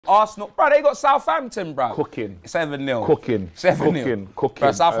Arsenal, bro, they got Southampton, bro. Cooking. 7-0. Cooking. 7-0. Cooking.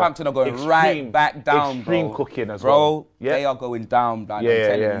 Bro, Southampton are going right back down, extreme bro. cooking as bro, well. Yeah. they are going down, man. I'm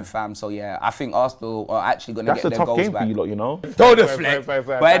telling you, fam. So, yeah, I think Arsenal are actually going to get their goals back. That's a tough game for you lot, you know? Don't deflect.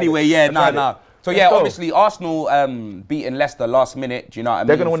 But anyway, yeah, nah. So, yeah, obviously, Arsenal beating Leicester last minute. Do you know what I mean?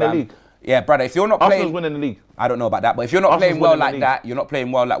 They're going to win the league. Yeah, brother, if you're not playing... Arsenal's winning the league. I don't know about that, but if you're not playing well like that, you're not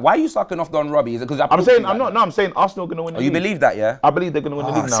playing well like... Why are you sucking off Don Robbie? Is it because I'm saying Arsenal are going to win the league. You believe that, yeah? I believe they're going to win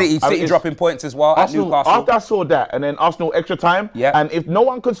the league now. City dropping points as well at Newcastle. After I saw that, and then Arsenal extra time, and if no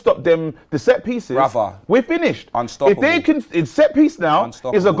one can stop them, the set pieces, we're finished. Unstoppable. If they can... It's set piece now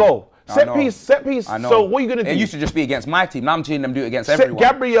is a goal. Set piece. So what are you going to do? It used to just be against my team. Now I'm seeing them do it against everyone.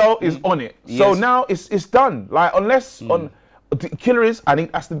 Gabriel is on it. So now it's done. Like, unless... The killer is, I need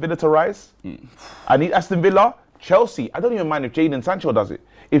Aston Villa to rise. I need Aston Villa. Chelsea, I don't even mind if Jadon Sancho does it.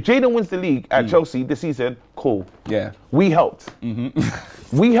 If Jadon wins the league at Chelsea this season, cool. Yeah. We helped.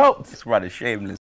 We helped. It's rather shameless.